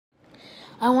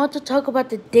I want to talk about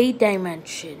the day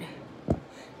dimension.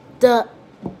 The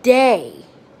day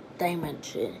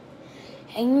dimension.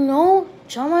 And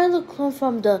John Michael Clone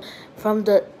from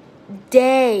the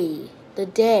day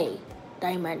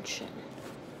dimension.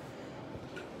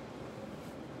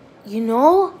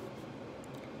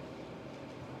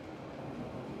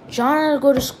 John had to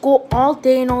go to school all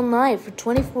day and all night for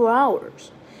 24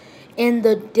 hours in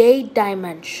the day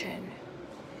dimension.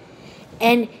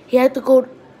 And he had to go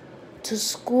to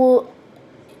school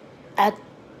at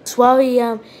 12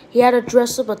 a.m. He had to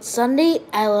dress up on Sunday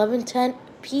at 11:10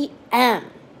 p.m.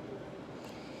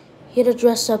 He had to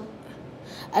dress up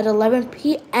at 11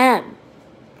 p.m.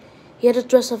 He had to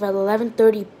dress up at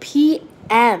 11:30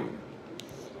 p.m.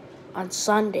 on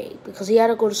Sunday because he had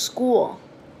to go to school.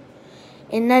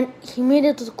 And then he made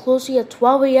it to the closing at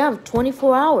 12 a.m.,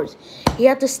 24 hours. He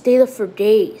had to stay there for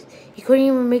days. He couldn't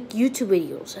even make YouTube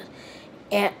videos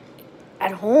at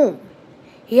home.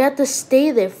 He had to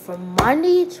stay there from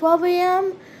Monday 12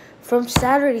 a.m. from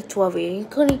Saturday 12 a.m.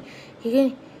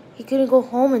 He couldn't go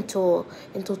home until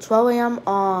 12 a.m.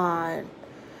 on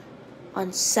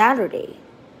Saturday.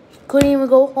 He couldn't even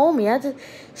go home. He had to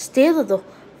stay there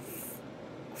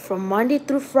from Monday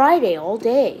through Friday all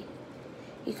day.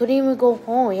 He couldn't even go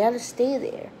home. He had to stay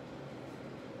there.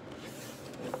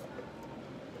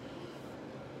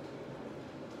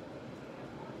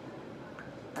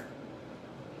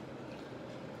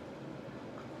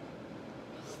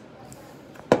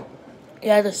 He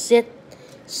had to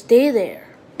stay there.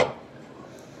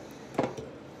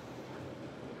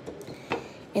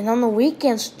 And on the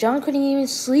weekends, John couldn't even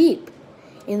sleep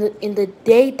in the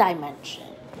day dimension.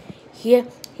 He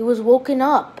was woken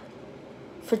up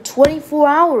for 24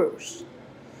 hours.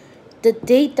 The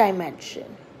day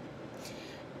dimension.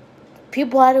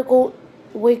 People had to go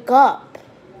wake up.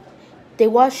 They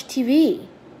watch TV.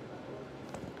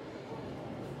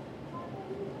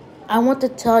 I want to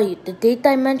tell you, the day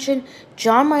dimension,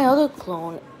 John, my other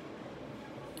clone,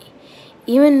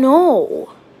 even know.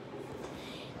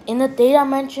 In the day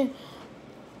dimension,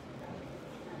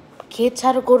 kids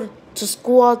had to go to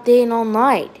school all day and all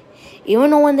night. Even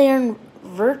though when they're in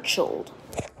virtual.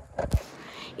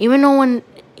 Even though when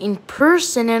in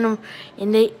person and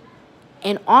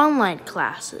in online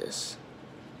classes.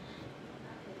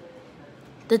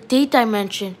 The day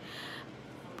dimension,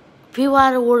 people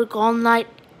had to work all night,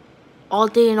 all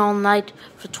day and all night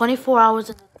for 24 hours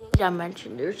in the day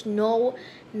dimension. There's no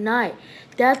night.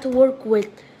 They had to work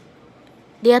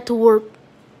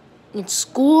in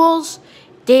schools,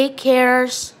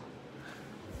 daycares,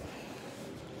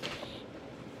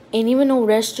 and even a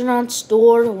restaurant,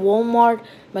 store, Walmart,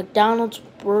 McDonald's,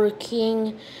 Burger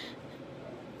King,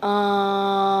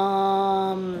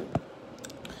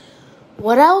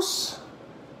 what else?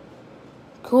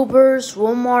 Coopers,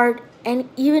 Walmart, and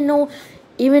even though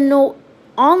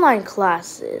online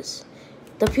classes.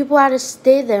 The people had to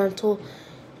stay there until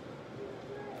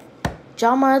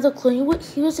John, my other clone,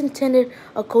 he was intended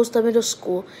a Costa Middle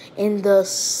School in the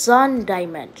sun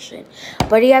dimension,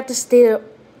 but he had to stay there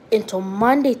until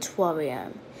Monday 12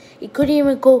 a.m. He couldn't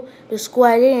even go to school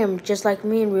at 8 a.m. just like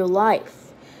me in real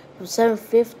life from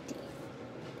 7:50.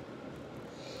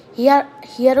 He had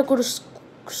to go to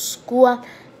school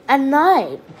at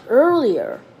night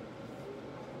earlier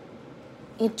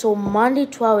until Monday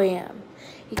 12 a.m.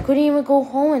 He couldn't even go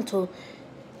home until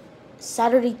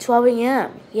Saturday 12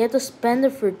 a.m. He had to spend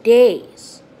it for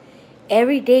days.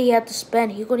 Every day he had to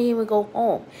spend. He couldn't even go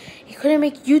home. He couldn't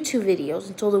make YouTube videos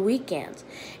until the weekends.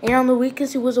 And on the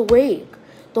weekends he was awake.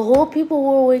 The whole people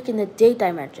were awake in the day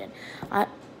dimension.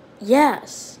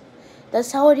 Yes,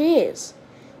 that's how it is.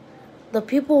 The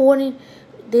people they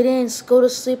didn't go to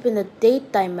sleep in the day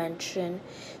dimension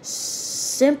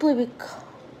simply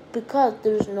because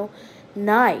there's no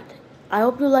night. I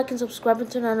hope you like and subscribe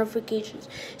and turn on notifications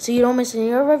so you don't miss any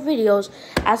of our videos.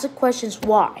 Ask the questions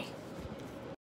why.